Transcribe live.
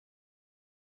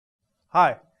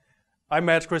Hi, I'm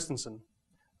Mads Christensen,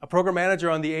 a program manager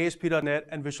on the ASP.NET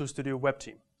and Visual Studio web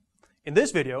team. In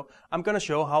this video, I'm going to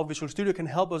show how Visual Studio can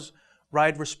help us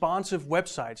write responsive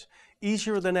websites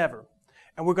easier than ever.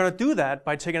 And we're going to do that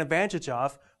by taking advantage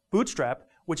of Bootstrap,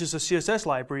 which is a CSS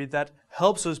library that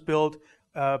helps us build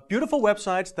beautiful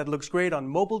websites that looks great on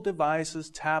mobile devices,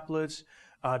 tablets,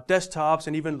 desktops,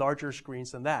 and even larger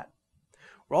screens than that.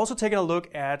 We're also taking a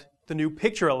look at the new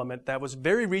picture element that was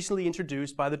very recently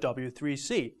introduced by the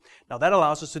W3C. Now that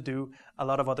allows us to do a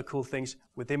lot of other cool things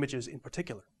with images in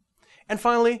particular. And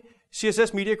finally,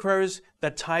 CSS media queries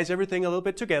that ties everything a little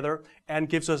bit together and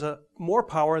gives us more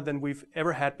power than we've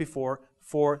ever had before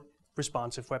for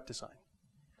responsive web design.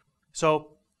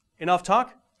 So enough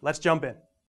talk, let's jump in.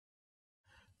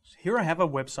 So here I have a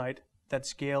website that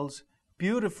scales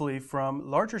beautifully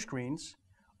from larger screens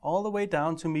all the way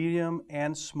down to medium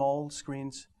and small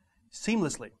screens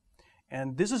seamlessly.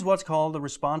 And this is what's called a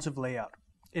responsive layout.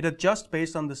 It adjusts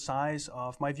based on the size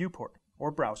of my viewport or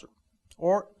browser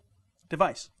or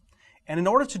device. And in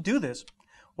order to do this,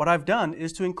 what I've done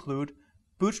is to include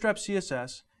Bootstrap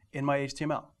CSS in my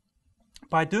HTML.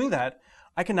 By doing that,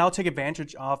 I can now take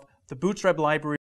advantage of the Bootstrap library